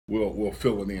we'll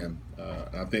fill it in.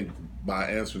 And I think by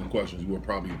answering the questions, we'll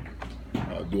probably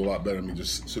do a lot better than me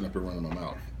just sitting up here running my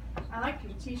mouth. I like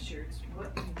your T-shirts.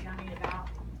 What can you tell me about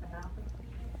them?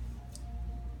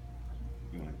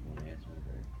 You want to answer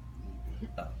it?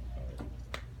 Oh, all right.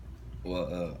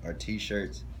 Well, our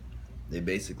T-shirts, they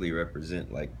basically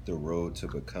represent like the road to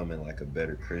becoming like a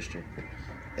better Christian.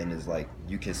 And it's like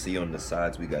you can see on the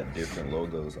sides we got different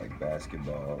logos like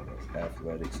basketball,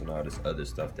 athletics, and all this other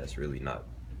stuff that's really not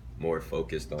more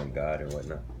focused on God and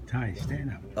whatnot. Ty,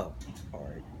 stand up. Oh, all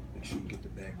right. Make sure you get the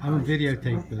back. I'm gonna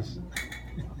videotape this.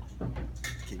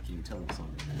 Can you tell us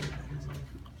something?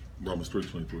 Romans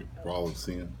 3:23 for all of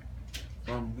sin.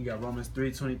 We got Romans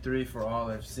 3:23 for all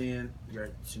have sinned.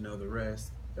 You know the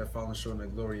rest. That fallen short of the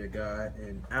glory of God.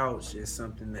 And ouch is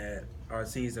something that our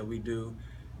scenes that we do.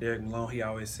 Derrick Malone, he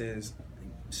always says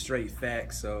straight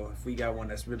facts. So if we got one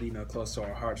that's really close to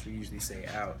our hearts, we usually say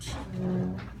ouch.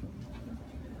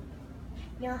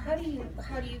 Now, how do you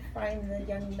find the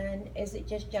young men? Is it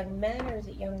just young men, or is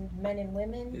it young men and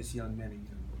women? It's young men and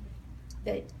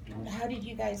young women. How did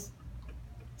you guys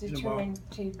determine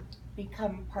to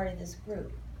become part of this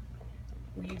group?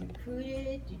 Were you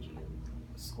recruited? Did you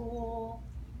school,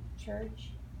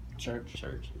 church? Church.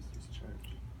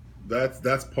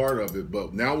 That's part of it,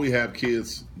 but now we have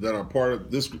kids that are part of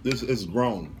this. This is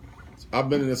grown. I've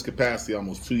been in this capacity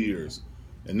almost 2 years,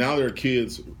 and now there are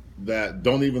kids that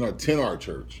don't even attend our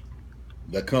church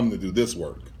that come to do this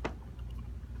work,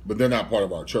 but they're not part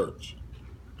of our church,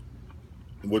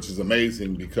 which is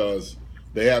amazing because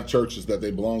they have churches that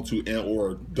they belong to and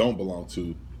or don't belong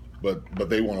to, but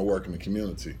they want to work in the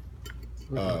community,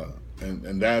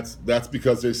 and that's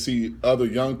because they see other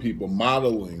young people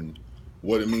modeling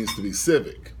what it means to be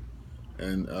civic,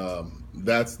 and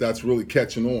that's really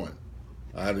catching on.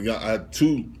 I had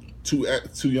two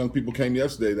young people came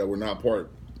yesterday that were not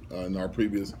part in our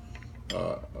previous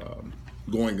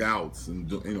going outs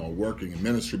and working in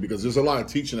ministry, because there's a lot of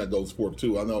teaching that goes forth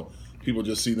too. I know people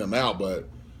just see them out, but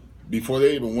before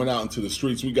they even went out into the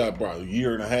streets, we got about a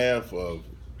year and a half of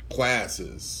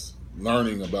classes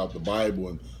learning about the Bible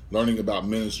and learning about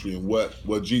ministry and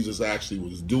what Jesus actually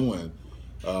was doing.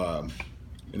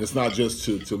 And it's not just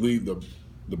to leave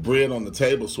the bread on the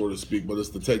table, so to speak, but it's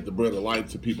to take the bread of life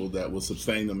to people that will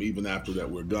sustain them even after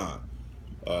that we're gone.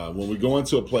 When we go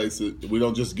into a place, we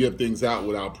don't just give things out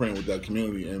without praying with that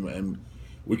community, and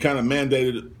we kind of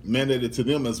mandated to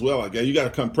them as well. Like, hey, you got to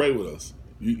come pray with us.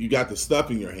 You got the stuff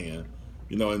in your hand,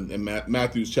 In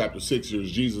Matthew chapter 6,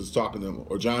 there's Jesus talking to them,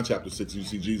 or John chapter 6, you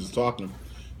see Jesus talking,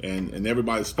 and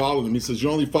everybody's following him. He says, "You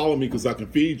only follow me because I can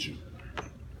feed you."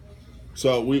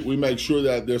 So we make sure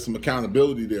that there's some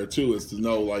accountability there too, is to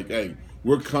know like, hey,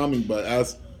 we're coming, but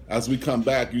as we come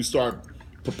back, you start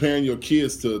preparing your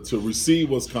kids to receive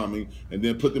what's coming, and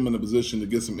then put them in a position to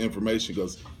get some information,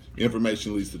 because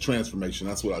information leads to transformation.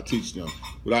 That's what I teach them.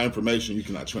 Without information, you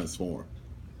cannot transform.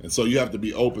 And so you have to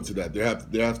be open to that.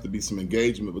 There has to be some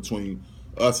engagement between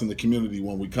us and the community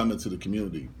when we come into the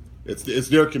community. It's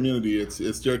their community,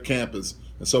 it's their campus,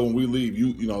 and so when we leave,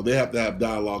 they have to have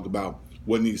dialogue about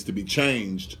what needs to be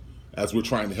changed as we're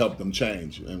trying to help them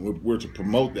change, and we're to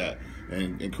promote that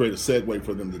and create a segue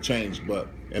for them to change,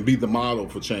 and be the model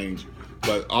for change.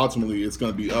 But ultimately, it's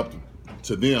going to be up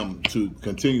to them to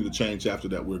continue to change after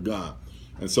that we're gone.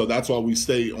 And so that's why we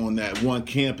stay on that one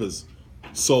campus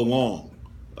so long,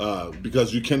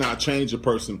 because you cannot change a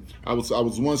person. I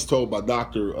was once told by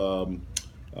Dr.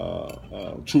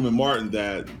 Truman Martin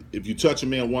that if you touch a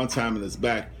man one time in his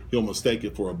back, he'll mistake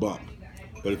it for a bump.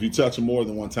 But if you touch him more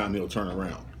than one time, he'll turn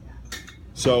around.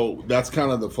 So that's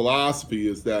kind of the philosophy,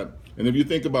 is that, and if you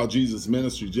think about Jesus'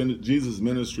 ministry, Jesus'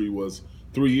 ministry was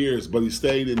 3 years, but he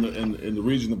stayed in the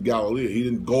region of Galilee. He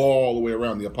didn't go all the way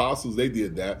around. The apostles, they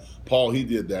did that. Paul, he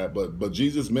did that. But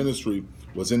Jesus' ministry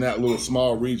was in that little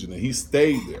small region, and he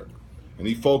stayed there. And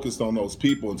he focused on those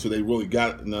people until they really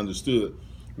got and understood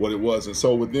what it was. And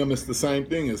so with them, it's the same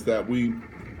thing, is that we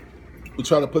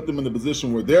try to put them in the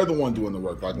position where they're the one doing the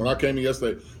work. Like when I came in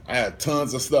yesterday, I had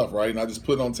tons of stuff, right? And I just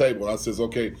put it on the table, and I says,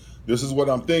 okay, this is what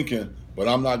I'm thinking, but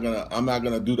I'm not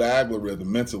gonna do the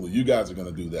algorithm mentally. You guys are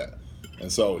gonna do that.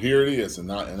 And so here it is,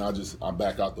 and I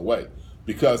back out the way,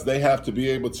 because they have to be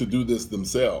able to do this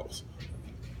themselves.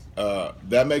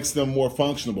 That makes them more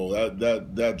functional.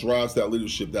 That drives that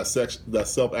leadership, that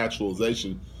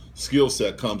self-actualization skill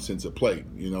set comes into play.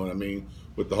 You know what I mean?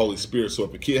 With the Holy Spirit. So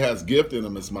if a kid has gift in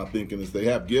them, it's my thinking is they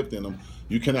have gift in them,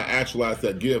 you cannot actualize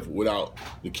that gift without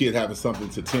the kid having something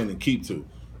to tend and keep to.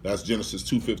 That's Genesis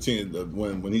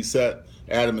 2:15. When he set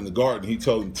Adam in the garden, he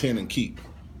told him tend and keep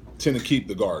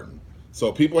the garden.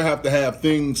 So people have to have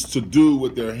things to do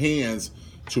with their hands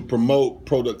to promote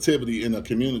productivity in a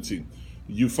community.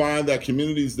 You find that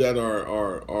communities that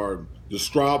are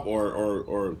distraught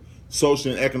or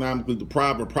socially and economically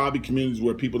deprived are probably communities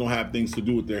where people don't have things to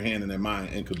do with their hand and their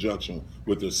mind in conjunction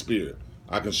with their spirit.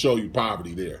 I can show you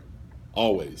poverty there,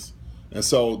 always. And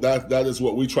so that is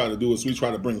what we try to do, is we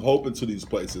try to bring hope into these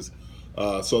places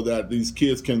so that these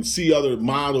kids can see other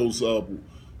models of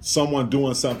someone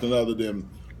doing something other than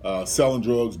selling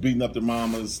drugs, beating up their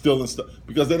mamas, stealing stuff,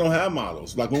 because they don't have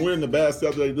models. Like when we were in the bath the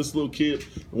other day, this little kid,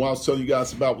 when I was telling you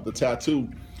guys about with the tattoo,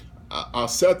 I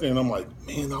sat there and I'm like,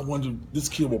 man, I wonder, this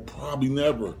kid will probably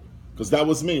never, because that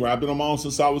was me, right? I've been on my own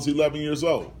since I was 11 years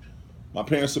old. My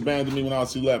parents abandoned me when I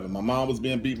was 11. My mom was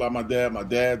being beat by my dad. My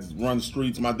dad's run the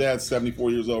streets. My dad's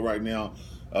 74 years old right now.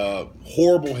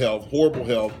 Horrible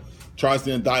health. Tries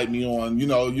to indict me on,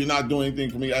 you're not doing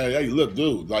anything for me. Hey, look,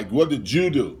 dude, like, what did you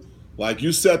do? Like,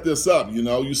 you set this up,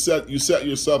 you set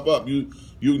yourself up. You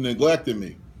neglected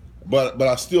me, but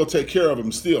I still take care of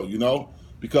him still,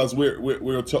 because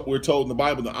we're told in the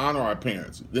Bible to honor our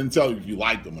parents. It didn't tell you if you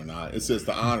like them or not. It says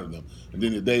to honor them, and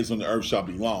then the days on the earth shall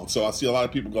be long. So I see a lot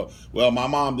of people go, well, my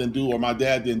mom didn't do or my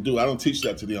dad didn't do. I don't teach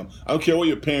that to them. I don't care what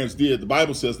your parents did. The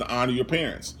Bible says to honor your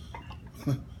parents.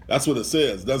 That's what it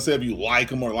says. It doesn't say if you like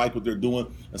them or like what they're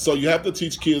doing. And so you have to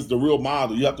teach kids the real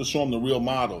model. You have to show them the real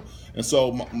model. And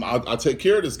so I take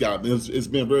care of this guy. It's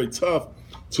been very tough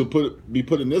to be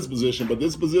put in this position, but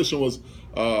this position was,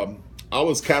 I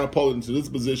was catapulted into this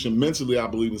position mentally, I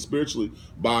believe, and spiritually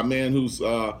by a man who's,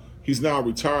 he's now a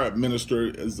retired minister.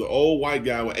 Is the old white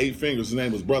guy with 8 fingers. His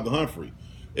name was Brother Humphrey.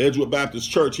 Edgewood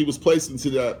Baptist Church. He was placed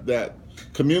into that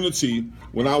community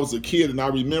when I was a kid, and I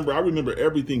remember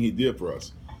everything he did for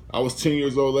us. I was 10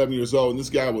 years old, 11 years old, and this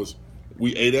guy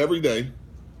we ate every day.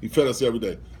 He fed us every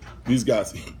day. These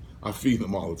guys, I feed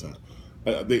them all the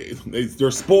time.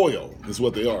 They're spoiled, is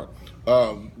what they are.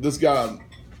 This guy,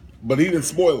 but he didn't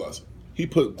spoil us. He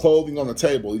put clothing on the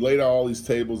table. He laid out all these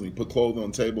tables, and he put clothing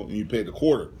on the table, and you paid a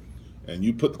quarter. And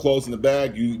you put the clothes in the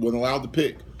bag, you weren't allowed to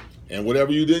pick. And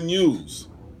whatever you didn't use,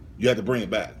 you had to bring it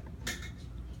back.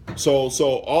 So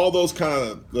all those kind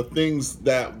of the things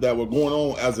that were going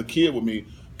on as a kid with me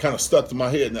kind of stuck to my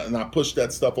head, and I pushed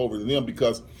that stuff over to them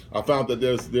because I found that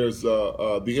there's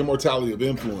the immortality of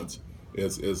influence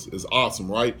is awesome,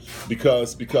 right?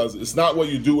 Because it's not what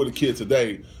you do with a kid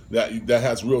today that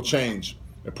has real change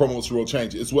and promotes real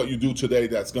change. It's what you do today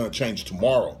that's going to change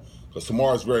tomorrow, because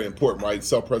tomorrow is very important, right?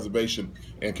 Self-preservation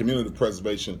and community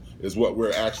preservation is what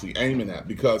we're actually aiming at,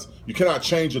 because you cannot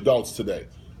change adults today.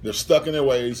 They're stuck in their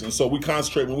ways, and so we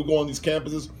concentrate when we go on these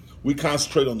campuses. We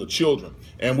concentrate on the children,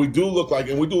 and we do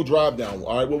we do a drive down.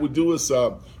 All right, what we do is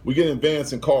we get in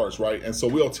vans and cars, right, and so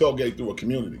we'll tailgate through a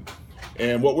community.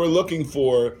 And what we're looking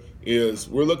for is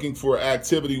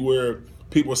activity where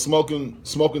people are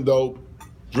smoking dope,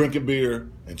 drinking beer,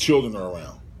 and children are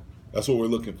around. That's what we're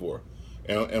looking for.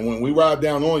 And when we ride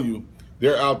down on you,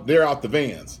 they're out the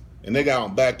vans, and they got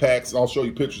on backpacks. I'll show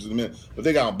you pictures in a minute, but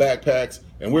they got on backpacks.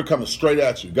 And we're coming straight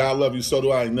at you. God love you, so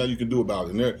do I. Ain't nothing you can do about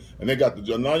it. And they got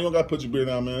no, you don't got to put your beer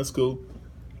down, man. That's cool,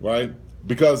 right?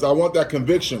 Because I want that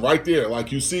conviction right there.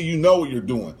 Like, you know what you're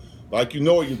doing. Like, you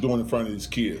know what you're doing in front of these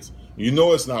kids. You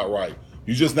know it's not right.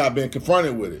 You just not being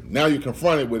confronted with it. Now you're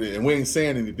confronted with it, and we ain't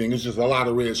saying anything. It's just a lot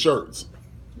of red shirts.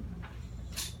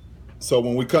 So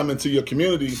when we come into your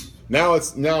community, now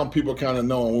people are kind of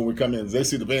knowing when we come in. They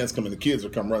see the vans coming, the kids are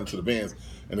come running to the vans,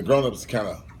 and the grown-ups kind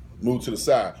of move to the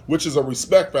side, which is a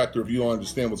respect factor if you don't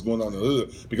understand what's going on in the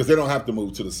hood, because they don't have to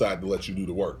move to the side to let you do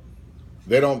the work.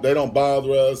 They don't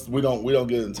bother us. We don't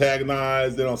get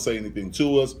antagonized. They don't say anything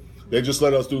to us. They just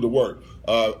let us do the work.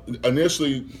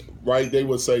 Initially, right, they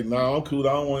would say, "No, I'm cool.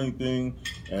 I don't want anything,"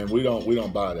 and we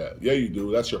don't buy that. Yeah, you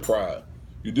do. That's your pride.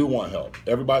 You do want help.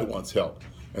 Everybody wants help.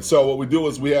 And so what we do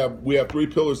is we have 3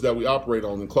 pillars that we operate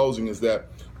on. In closing, is that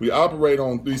we operate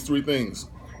on these 3 things.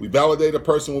 We validate a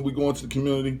person when we go into the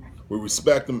community. We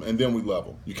respect them, and then we love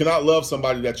them. You cannot love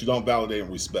somebody that you don't validate and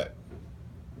respect.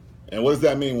 And what does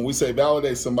that mean? When we say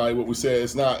validate somebody, what we say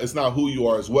it's not who you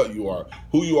are, it's what you are.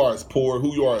 Who you are is poor,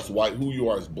 who you are is white, who you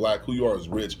are is black, who you are is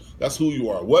rich. That's who you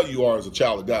are. What you are is a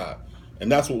child of God. And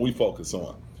that's what we focus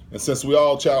on. And since we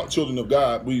all children of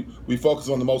God, we focus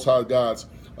on the Most High God's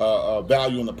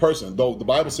value in the person. Though the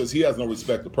Bible says he has no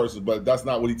respect to persons, but that's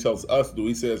not what he tells us to do.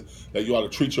 He says that you ought to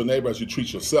treat your neighbor as you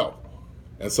treat yourself.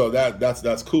 And so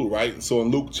that's cool, right? So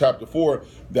in Luke chapter 4,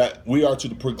 that we are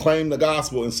to proclaim the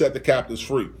gospel and set the captives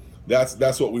free.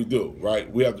 That's what we do, right?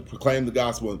 We have to proclaim the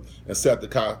gospel and set the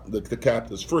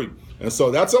captives free. And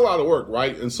so that's a lot of work,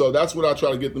 right? And so that's what I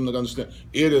try to get them to understand.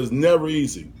 It is never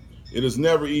easy. It is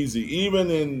never easy.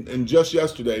 Even in just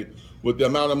yesterday, with the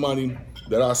amount of money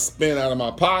that I spent out of my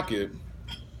pocket,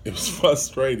 it was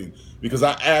frustrating because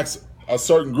I asked a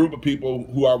certain group of people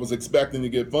who I was expecting to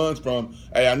get funds from,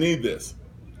 hey, I need this.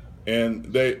 And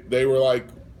they were like,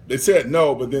 they said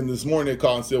no, but then this morning they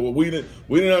called and said, well, we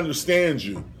didn't understand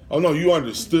you. Oh no, you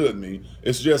understood me.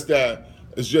 It's just that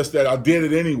I did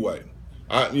it anyway.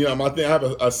 My thing. I have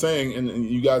a saying, and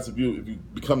you guys, if you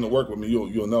become to work with me,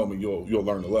 you'll know me. You'll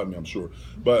learn to love me, I'm sure.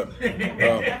 But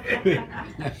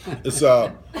it's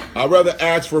I'd rather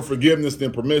ask for forgiveness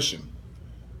than permission,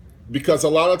 because a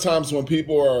lot of times when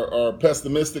people are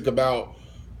pessimistic about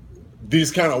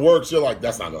these kind of works, they're like,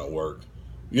 that's not going to work.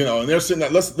 And they're sitting there,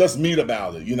 let's meet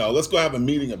about it. Let's go have a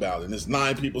meeting about it. And there's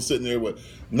 9 people sitting there with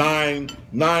nine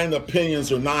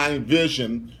opinions or 9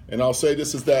 vision. And I'll say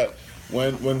this is that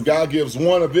when God gives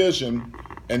one a vision,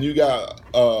 and you got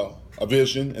a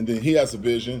vision, and then he has a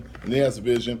vision, and he has a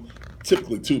vision,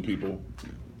 typically 2 people,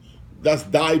 that's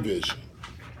division.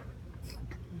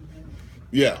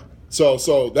 Yeah.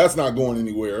 So that's not going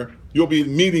anywhere. You'll be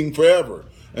meeting forever.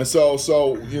 And so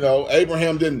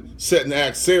Abraham didn't sit and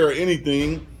ask Sarah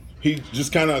anything. He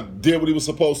just kind of did what he was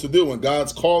supposed to do. And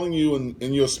God's calling you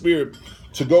in your spirit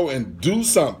to go and do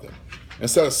something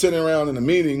instead of sitting around in a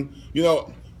meeting.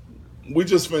 We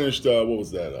just finished, what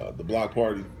was that, the block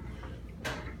party.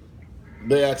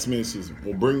 They asked me, says,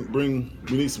 well, we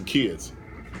need some kids.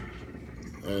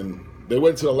 And they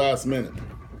waited till the last minute.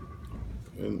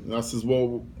 And I says,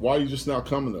 well, why are you just not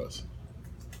coming to us?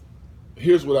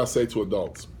 Here's what I say to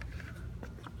adults.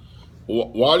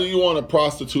 Why do you want to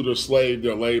prostitute or slave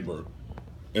their labor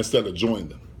instead of join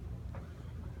them?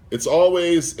 It's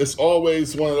always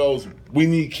one of those, we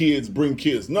need kids, bring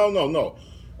kids. No.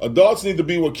 Adults need to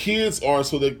be where kids are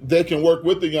so that they can work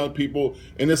with the young people.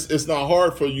 And it's not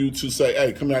hard for you to say,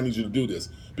 hey, come here, I need you to do this.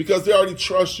 Because they already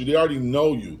trust you. They already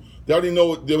know you. They already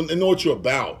know what you're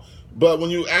about. But when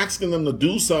you're asking them to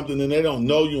do something and they don't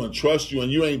know you and trust you, and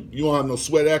you don't have no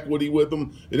sweat equity with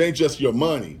them, it ain't just your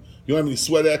money. You don't have any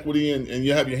sweat equity, and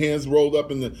you have your hands rolled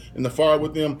up in the fire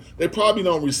with them, they probably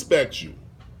don't respect you.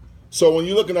 So when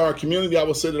you look at our community, I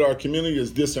would say that our community is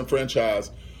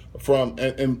disenfranchised from,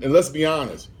 and let's be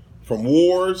honest, from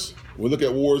wars. We look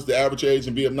at wars, the average age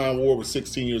in Vietnam War was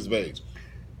 16 years of age.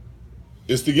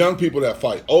 It's the young people that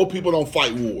fight. Old people don't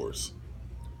fight wars.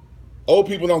 Old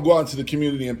people don't go out into the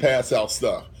community and pass out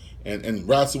stuff and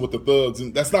wrestle with the thugs.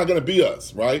 And that's not going to be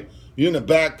us, right? You're in the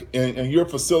back and you're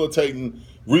facilitating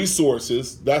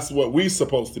resources. That's what we're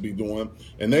supposed to be doing.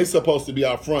 And they're supposed to be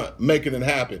out front making it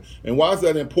happen. And why is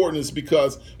that important? Is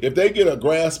because if they get a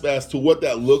grasp as to what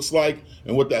that looks like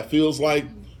and what that feels like,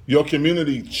 your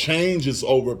community changes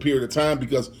over a period of time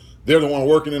because they're the one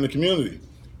working in the community.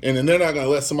 And then they're not going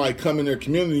to let somebody come in their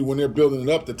community when they're building it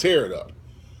up to tear it up.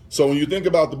 So when you think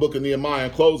about the book of Nehemiah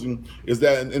in closing, is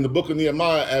that in the book of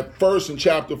Nehemiah, at first in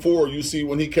chapter 4, you see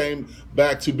when he came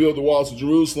back to build the walls of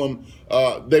Jerusalem,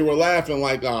 they were laughing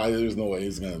like, there's no way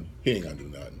he ain't gonna do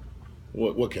nothing.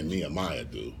 What can Nehemiah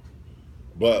do?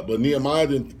 But Nehemiah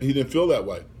didn't feel that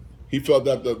way. He felt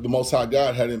that the Most High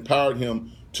God had empowered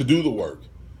him to do the work.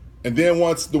 And then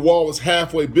once the wall was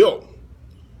halfway built,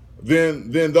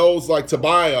 then those like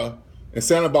Tobiah and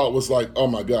Sanballat was like, oh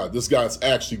my God, this guy's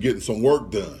actually getting some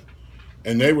work done.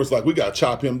 And they was like, we got to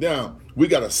chop him down. We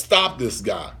got to stop this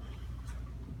guy.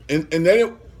 And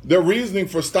their reasoning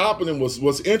for stopping him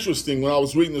was interesting. When I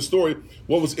was reading the story,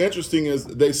 what was interesting is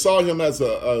they saw him as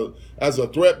a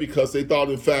threat because they thought,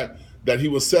 in fact, that he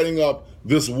was setting up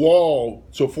this wall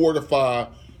to fortify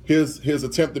his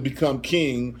attempt to become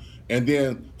king and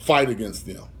then fight against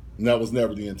them. And that was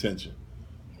never the intention.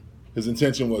 His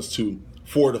intention was to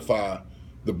fortify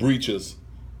the breaches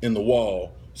in the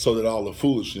wall so that all the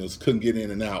foolishness couldn't get in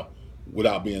and out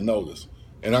without being noticed.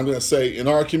 And I'm going to say in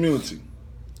our community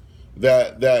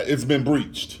that it's been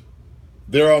breached.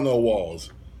 There are no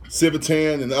walls.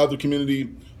 Civitan and the other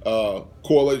community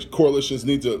coalitions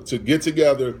need to get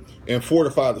together and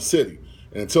fortify the city.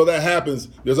 And until that happens,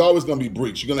 there's always going to be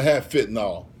breach. You're going to have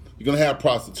fentanyl. You're going to have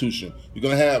prostitution. You're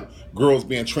going to have girls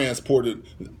being transported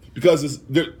because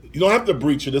you don't have to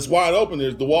breach it. It's wide open.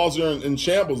 The walls are in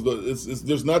shambles.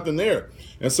 There's nothing there.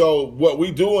 And so what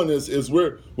we're doing is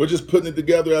we're just putting it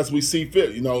together as we see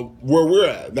fit, where we're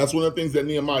at. That's one of the things that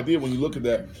Nehemiah did when you look at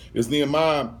that, is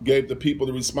Nehemiah gave the people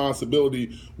the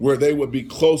responsibility where they would be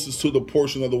closest to the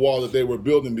portion of the wall that they were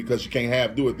building, because you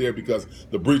can't do it there because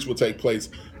the breach will take place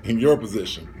in your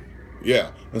position.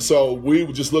 Yeah. And so we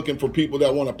were just looking for people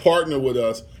that want to partner with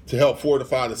us to help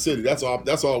fortify the city. That's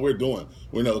all we're doing.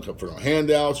 We're not looking for no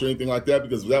handouts or anything like that,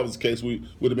 because if that was the case, we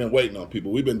would have been waiting on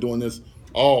people. We've been doing this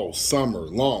all summer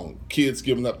long. Kids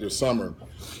giving up their summer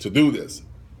to do this.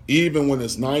 Even when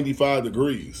it's 95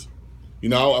 degrees, You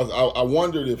know, I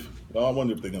wondered if they're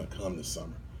going to come this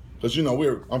summer, because you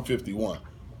know I'm 51.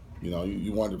 You know,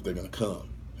 you wonder if they're going to come,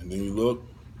 and then you look,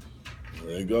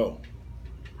 there they go.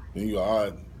 Then you go, all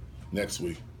right, next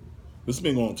week. This has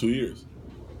been going on 2 years,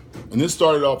 and this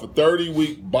started off a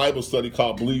 30-week Bible study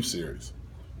called Belief Series.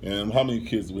 And how many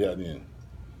kids do we have in?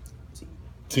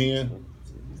 10.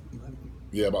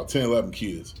 Yeah, about 10, 11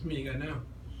 kids. How many you got now?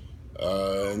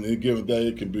 And any given day,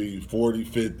 it can be 40,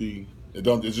 50. It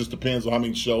just depends on how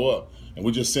many show up. And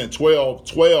we just sent 12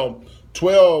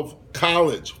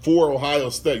 college, 4 Ohio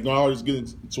State. You know how I always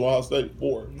get to Ohio State?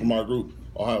 4 from our group,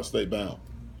 Ohio State bound,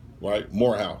 right?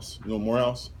 Morehouse. You know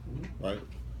Morehouse, right?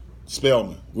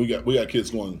 Spelman. We got kids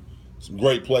going some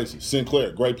great places.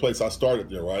 Sinclair, great place. I started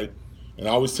there, right? And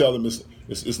I always tell them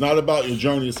it's not about your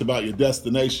journey, it's about your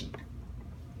destination.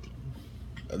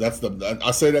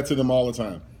 I say that to them all the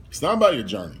time. It's not about your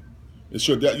journey. It's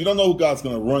your you don't know who God's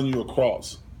going to run you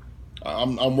across.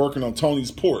 I'm working on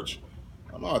Tony's porch.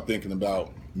 I'm not thinking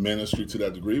about ministry to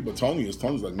that degree, but Tony's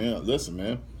like, man, listen,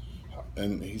 man.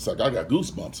 And he's like, I got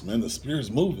goosebumps, man. The Spirit's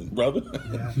moving, brother.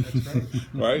 Yeah, that's right.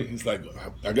 Right? He's like,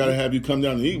 I got to have you come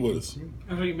down and eat with us.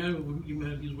 I thought you met he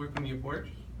was working on your porch.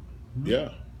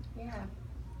 Yeah. Yeah.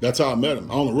 That's how I met him.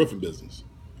 I own a roofing business.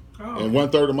 Oh. And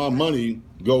 1/3 of my money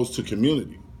goes to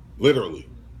community, literally.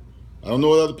 I don't know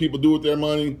what other people do with their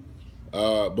money,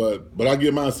 but I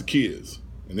give mine to kids,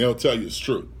 and they'll tell you it's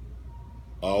true.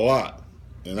 A lot.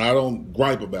 And I don't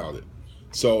gripe about it.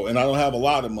 So, and I don't have a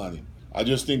lot of money. I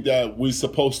just think that we're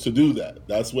supposed to do that.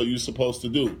 That's what you're supposed to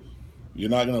do. You're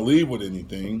not going to leave with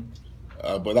anything,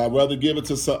 but I'd rather give it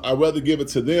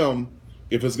to them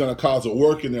if it's going to cause a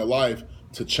work in their life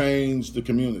to change the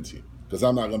community, because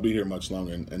I'm not going to be here much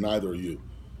longer, and neither are you,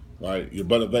 right? You're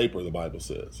but a vapor, the Bible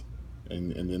says,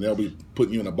 and then they'll be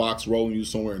putting you in a box, rolling you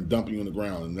somewhere, and dumping you in the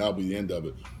ground, and that'll be the end of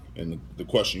it. And the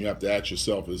question you have to ask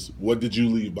yourself is, what did you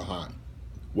leave behind?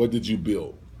 What did you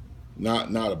build? Not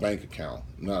a bank account,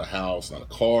 not a house, not a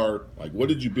car. Like, what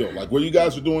did you build? Like, what you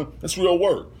guys are doing, that's real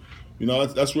work. You know,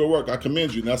 that's real work. I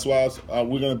commend you, and that's why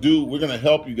we're gonna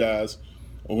help you guys.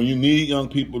 When you need young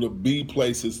people to be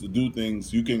places, to do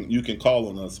things, you can call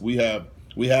on us. We have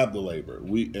the labor.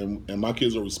 And my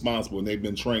kids are responsible, and they've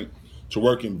been trained to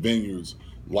work in vineyards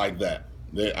like that.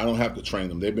 I don't have to train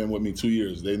them. They've been with me 2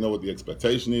 years. They know what the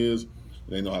expectation is.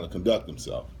 They know how to conduct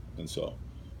themselves. And so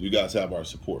you guys have our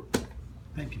support.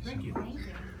 Thank you. Thank you. Thank you.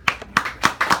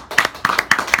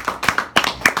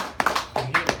 I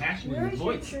hear the passion in Where your is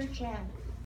your voice. church at?